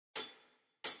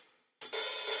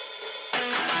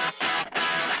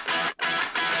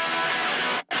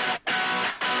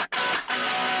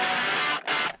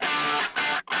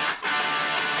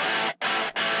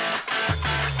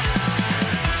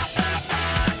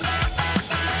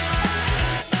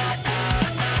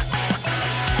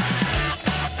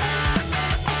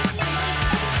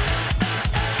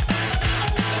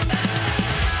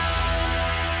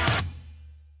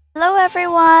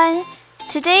everyone!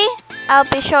 Today, I'll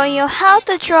be showing you how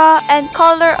to draw and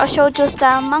color a shoujo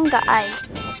style manga eye.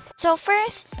 So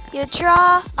first, you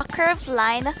draw a curved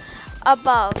line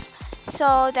above.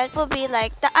 So that will be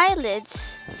like the eyelids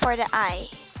for the eye.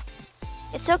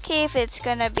 It's okay if it's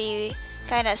gonna be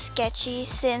kinda sketchy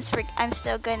since I'm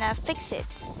still gonna fix it.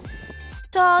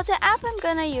 So the app I'm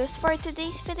gonna use for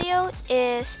today's video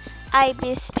is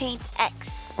Ibis Paint X.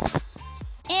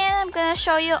 And I'm gonna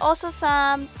show you also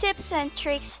some tips and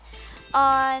tricks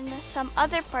on some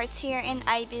other parts here in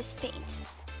Ibis Paint.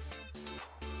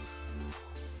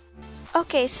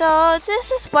 Okay, so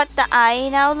this is what the eye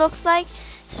now looks like,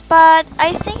 but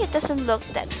I think it doesn't look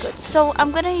that good. So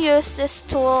I'm gonna use this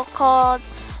tool called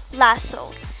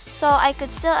lasso. So I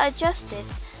could still adjust it.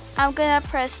 I'm gonna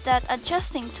press that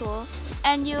adjusting tool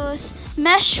and use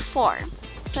mesh form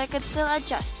so I could still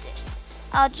adjust it.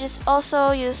 I'll just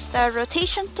also use the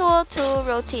rotation tool to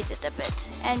rotate it a bit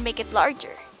and make it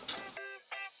larger.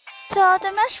 So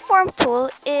the mesh form tool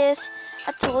is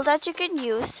a tool that you can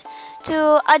use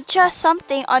to adjust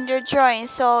something on your drawing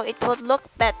so it would look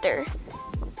better.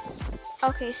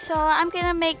 Okay, so I'm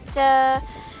gonna make the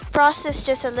process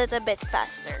just a little bit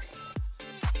faster.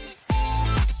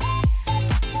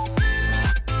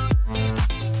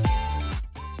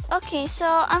 Okay, so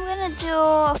I'm gonna do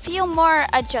a few more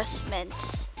adjustments.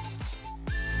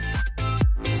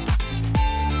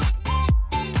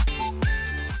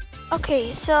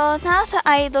 Okay, so now the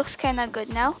eye looks kinda good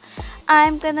now.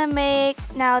 I'm gonna make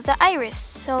now the iris.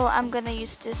 So I'm gonna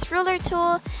use this ruler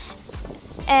tool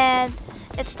and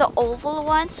it's the oval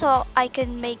one, so I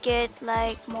can make it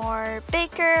like more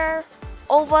bigger,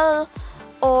 oval,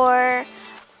 or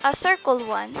a circle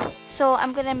one. So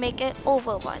I'm gonna make it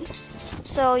oval one.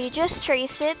 So you just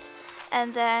trace it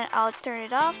and then I'll turn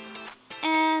it off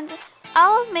and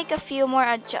I'll make a few more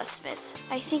adjustments.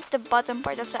 I think the bottom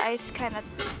part of the eye is kind of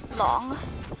long.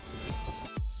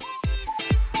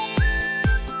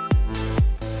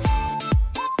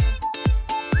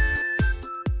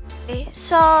 Okay,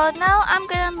 so now I'm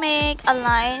gonna make a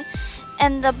line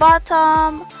in the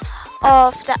bottom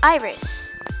of the iris.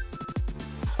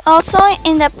 Also,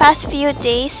 in the past few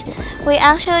days, we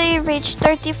actually reached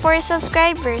 34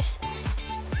 subscribers.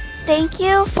 Thank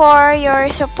you for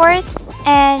your support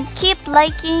and keep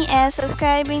liking and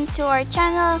subscribing to our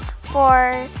channel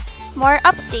for more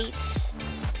updates.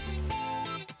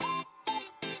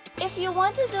 If you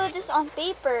want to do this on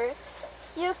paper,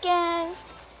 you can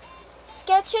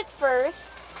sketch it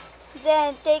first,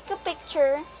 then take a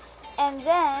picture, and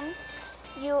then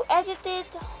you edit it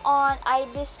on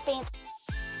Ibis Paint.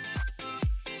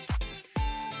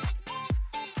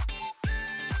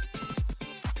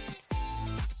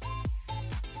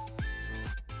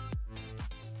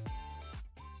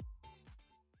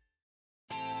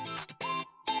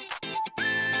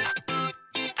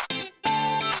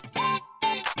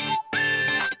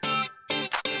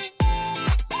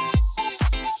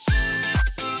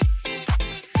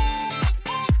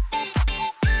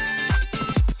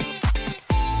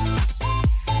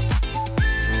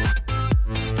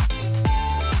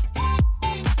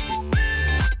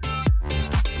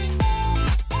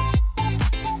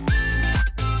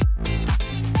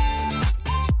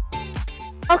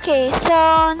 Okay,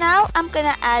 so now I'm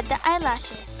gonna add the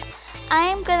eyelashes.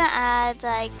 I'm gonna add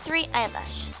like 3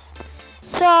 eyelashes.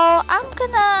 So I'm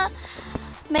gonna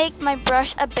make my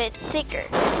brush a bit thicker.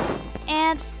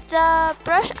 And the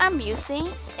brush I'm using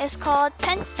is called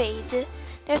Pen Fade.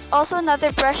 There's also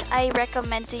another brush I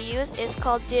recommend to use. It's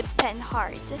called the Pen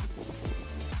Hard.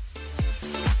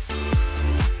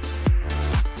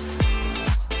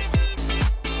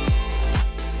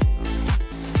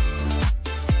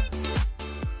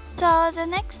 So the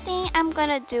next thing I'm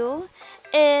gonna do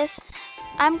is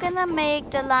I'm gonna make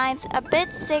the lines a bit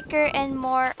thicker and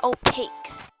more opaque.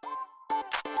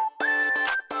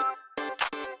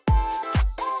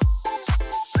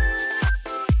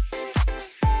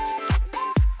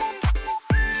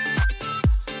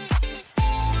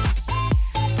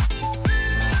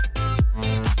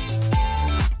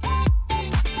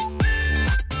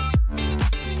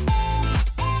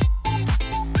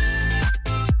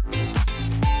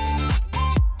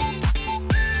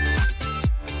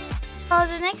 So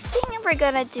the next thing we're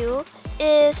gonna do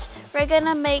is we're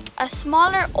gonna make a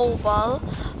smaller oval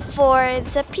for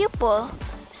the pupil.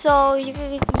 So you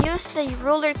can use the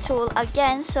ruler tool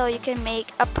again so you can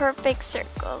make a perfect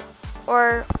circle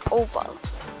or oval.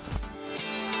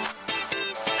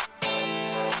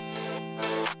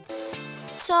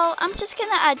 So I'm just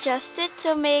gonna adjust it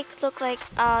to make look like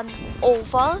an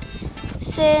oval,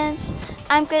 since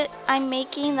I'm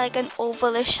making like an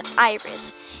ovalish iris.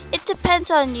 It depends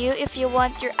on you if you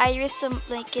want your iris to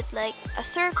make it like a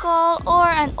circle or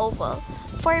an oval.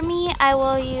 For me, I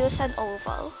will use an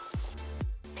oval.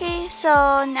 Okay,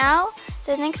 so now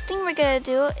the next thing we're gonna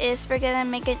do is we're gonna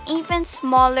make an even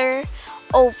smaller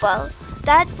oval.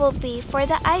 That will be for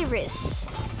the iris.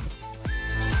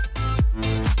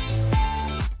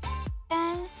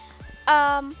 And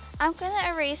I'm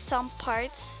gonna erase some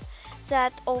parts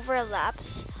that overlaps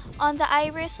on the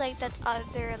iris, like that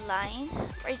other line.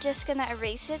 We're just gonna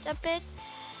erase it a bit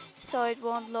so it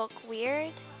won't look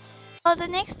weird. So the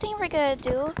next thing we're gonna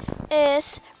do is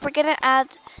we're gonna add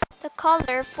the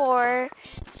color for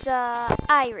the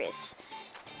iris.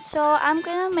 So I'm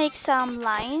gonna make some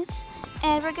lines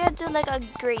and we're gonna do like a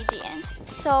gradient.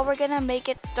 So we're gonna make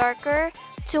it darker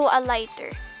to a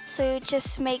lighter. So you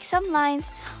just make some lines,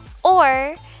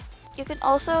 or you can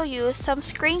also use some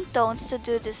screen tones to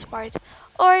do this part,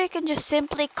 or you can just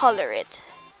simply color it.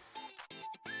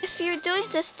 If you're doing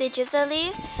this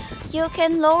digitally, you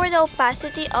can lower the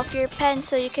opacity of your pen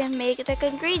so you can make it like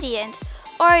a gradient,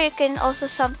 or you can also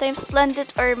sometimes blend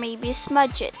it or maybe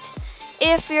smudge it.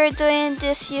 If you're doing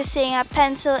this using a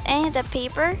pencil and the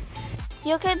paper,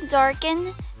 you can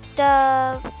darken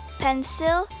the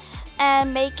pencil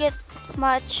and make it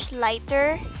much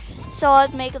lighter so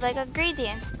it makes like a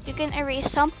gradient. You can erase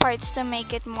some parts to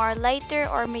make it more lighter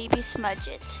or maybe smudge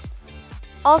it.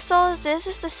 Also, this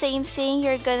is the same thing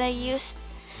you're gonna use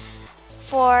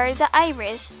for the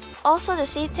iris. Also the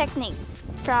same technique,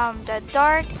 from the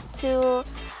dark to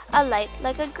a light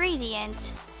like a gradient.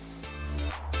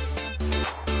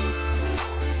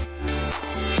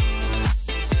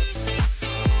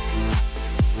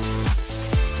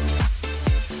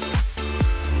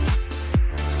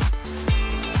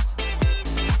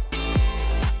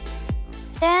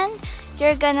 Then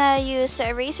you're gonna use the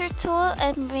eraser tool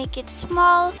and make it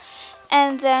small,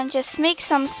 and then just make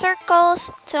some circles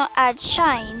to add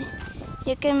shine.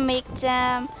 You can make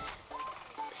them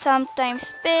sometimes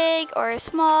big or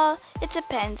small, it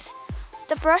depends.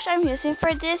 The brush I'm using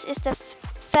for this is the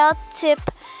felt tip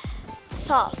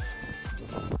soft.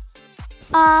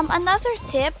 Another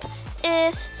tip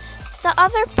is the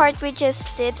other part we just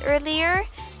did earlier,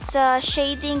 the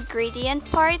shading gradient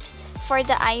part for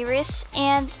the iris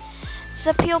and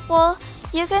the pupil.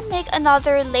 You can make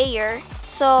another layer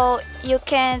so you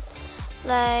can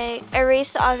like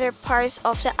erase the other parts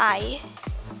of the eye.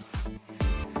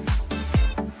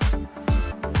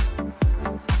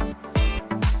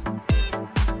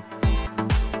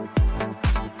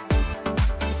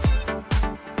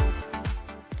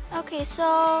 Okay,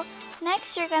 so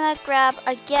next you're gonna grab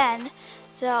again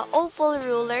the oval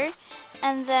ruler,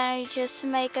 and then you just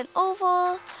make an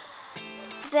oval.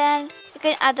 Then you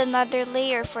can add another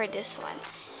layer for this one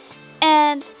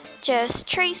and just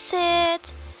trace it.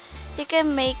 You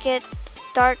can make it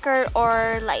darker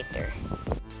or lighter.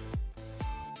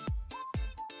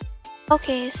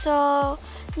 Okay, so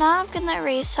now I'm gonna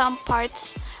erase some parts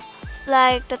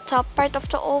like the top part of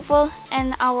the oval,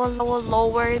 and I will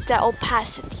lower the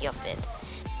opacity of it.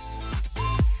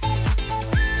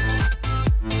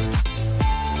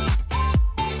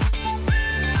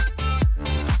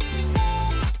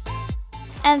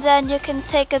 And then you can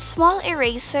take a small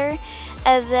eraser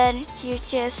and then you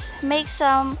just make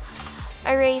some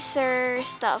eraser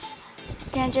stuff.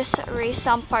 You can just erase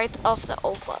some part of the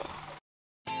oval.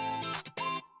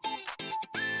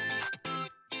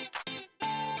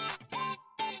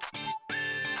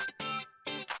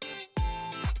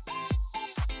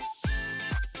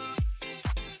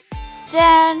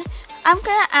 Then I'm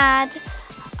gonna add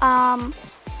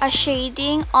a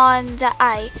shading on the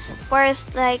eye, whereas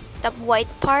like the white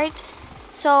part.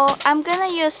 So I'm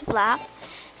gonna use black,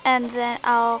 and then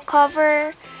I'll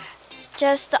cover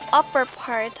just the upper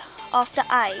part of the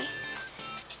eye,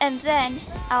 and then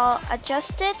I'll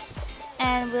adjust it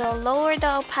and we'll lower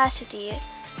the opacity.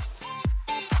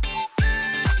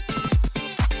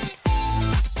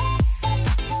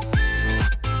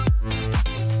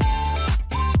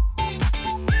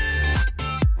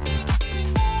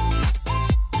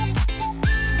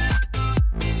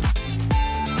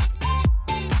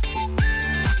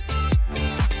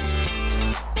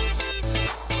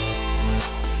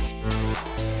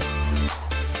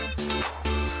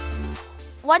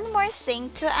 One more thing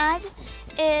to add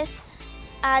is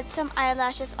add some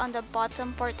eyelashes on the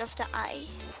bottom part of the eye.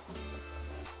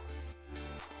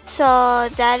 So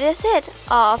that is it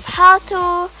of how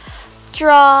to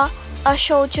draw a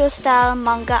shoujo style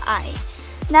manga eye.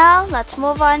 Now let's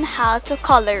move on how to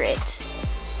color it.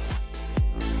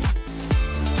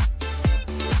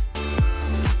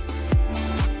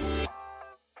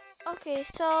 Okay,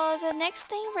 so the next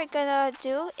thing we're gonna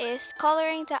do is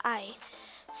coloring the eye.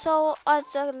 So on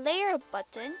the layer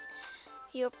button,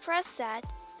 you press that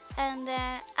and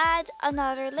then add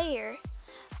another layer.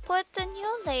 Put the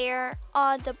new layer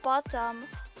on the bottom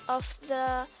of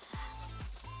the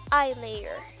eye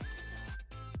layer.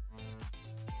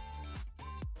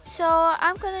 So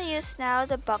I'm gonna use now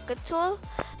the bucket tool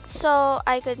so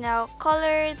I could now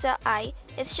color the eye.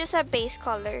 It's just a base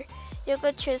color. You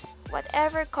could choose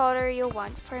whatever color you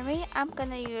want. For me, I'm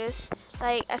gonna use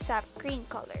like a sap green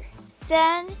color.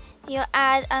 Then you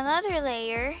add another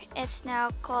layer. It's now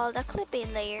called a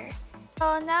clipping layer.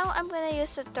 So now I'm gonna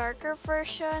use a darker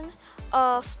version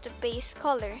of the base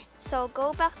color. So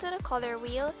go back to the color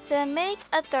wheel, then make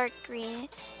a dark green.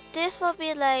 This will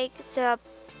be like the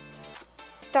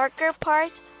darker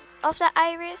part of the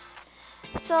iris.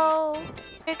 So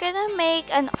you're gonna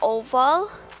make an oval.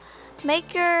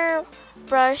 Make your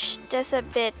brush just a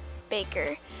bit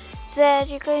bigger. Then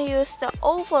you can use the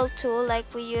oval tool like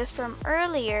we used from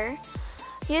earlier.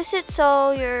 Use it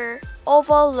so your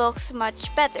oval looks much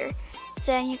better.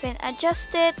 Then you can adjust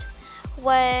it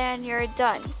when you're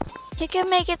done. You can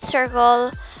make it circle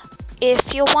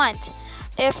if you want,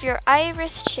 if your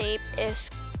iris shape is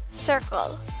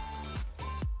circle.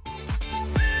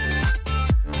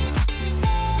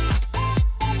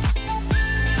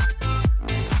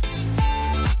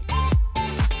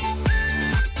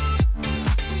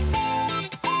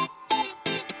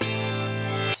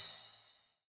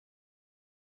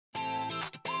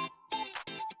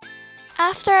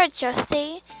 After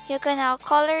adjusting, you can now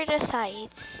color the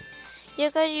sides. You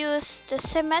can use the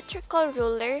symmetrical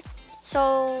ruler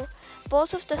so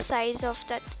both of the sides of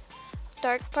that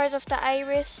dark part of the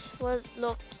iris will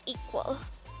look equal.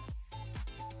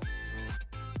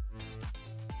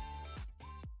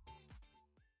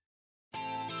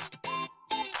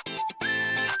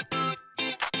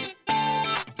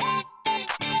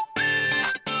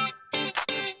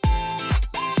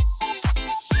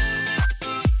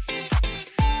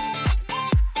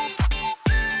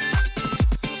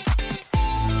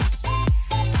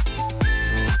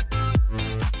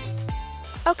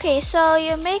 Okay, so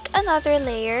you make another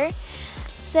layer,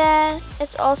 then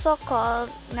it's also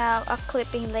called now a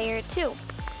clipping layer too.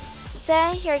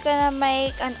 Then you're gonna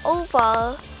make an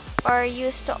oval or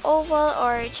use the oval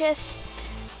or just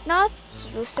not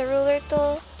use the ruler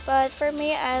tool, but for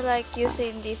me I like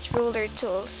using these ruler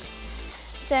tools.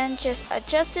 Then just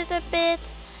adjust it a bit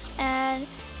and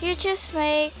you just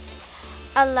make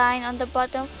a line on the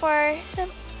bottom for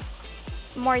some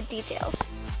more details.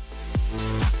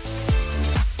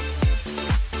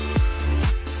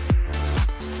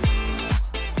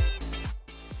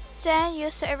 Then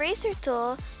use the eraser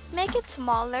tool, make it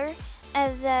smaller,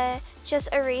 and then just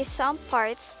erase some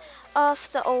parts of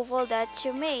the oval that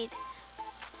you made.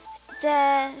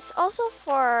 Then it's also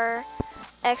for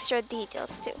extra details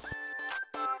too.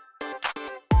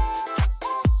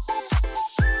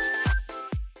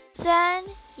 Then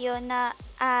you now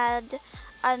add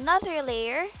another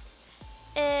layer.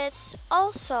 It's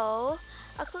also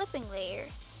a clipping layer.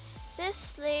 This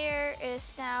layer is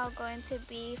now going to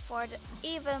be for the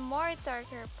even more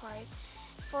darker part,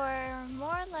 for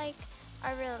more like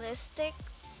a realistic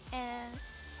and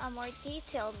a more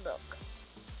detailed look.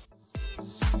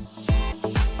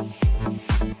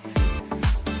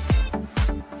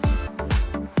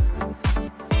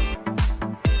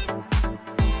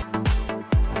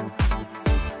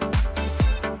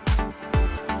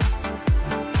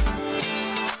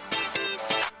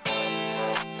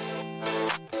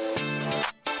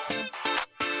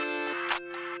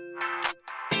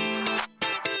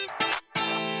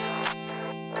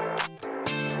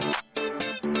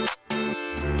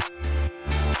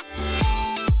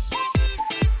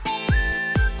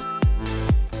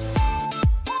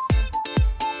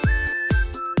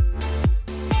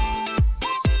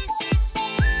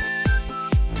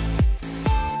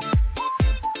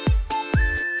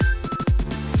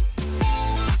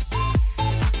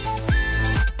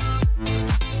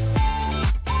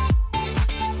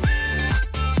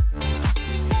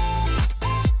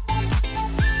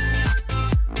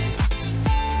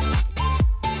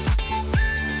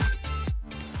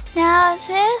 Now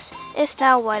this is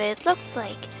now what it looks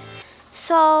like.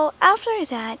 So after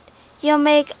that, you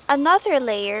make another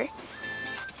layer.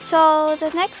 So the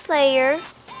next layer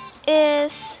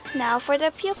is now for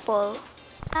the pupil.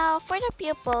 Now for the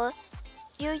pupil,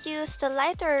 you use the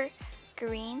lighter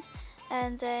green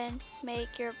and then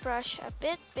make your brush a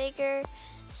bit bigger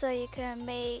so you can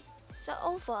make the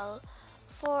oval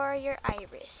for your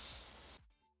iris.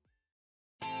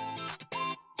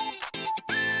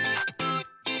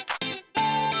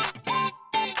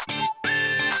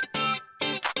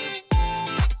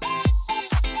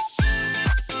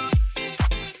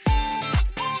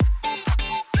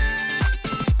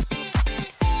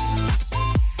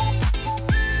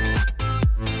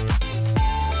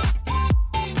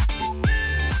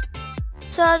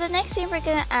 the next thing we're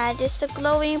gonna add is the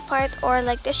glowing part, or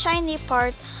like the shiny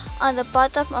part on the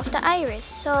bottom of the iris.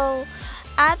 So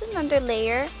add another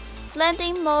layer.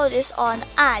 Blending mode is on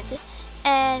add,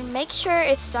 and make sure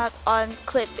it's not on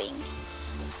clipping.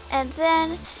 And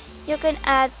then you can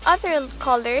add other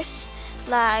colors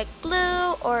like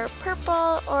blue or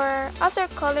purple or other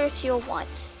colors you want.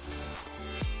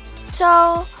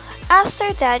 So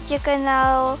after that, you can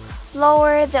now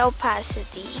lower the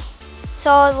opacity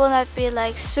so it will not be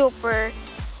like super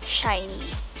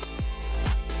shiny.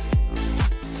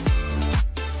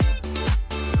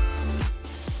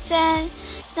 Then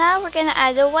now we're gonna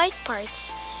add the white parts.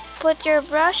 Put your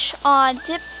brush on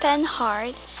dip pen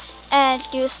hard and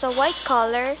use the white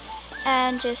color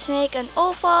and just make an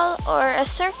oval or a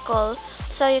circle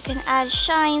so you can add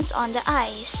shines on the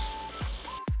eyes.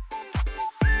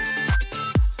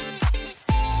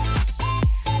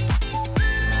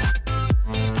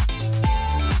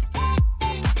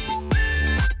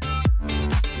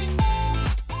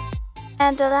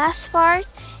 And the last part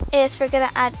is we're gonna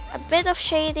add a bit of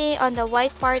shading on the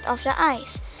white part of the eyes.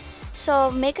 So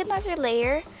make another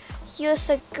layer, use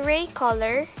the gray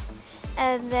color,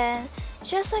 and then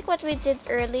just like what we did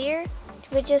earlier,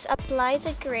 we just apply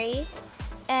the gray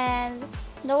and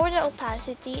lower the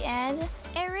opacity and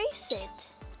erase it.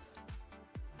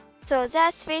 So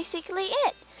that's basically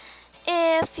it.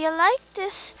 If you like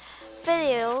this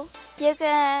video, you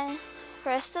can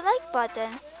press the like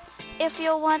button. If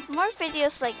you want more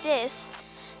videos like this,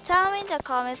 tell me in the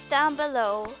comments down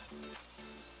below.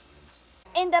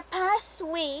 In the past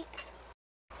week,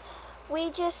 we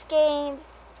just gained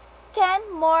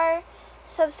 10 more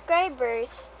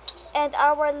subscribers and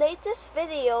our latest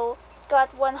video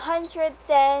got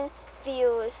 110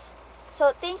 views.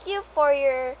 So thank you for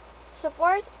your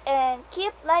support and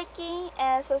keep liking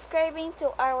and subscribing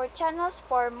to our channels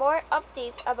for more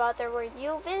updates about our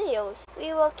new videos.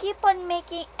 We will keep on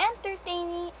making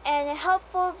entertaining and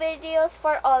helpful videos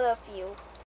for all of you.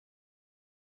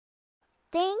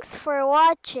 Thanks for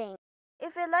watching.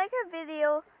 If you like our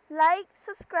video, like,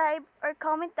 subscribe, or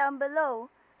comment down below.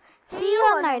 See you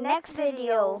on our next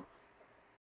video.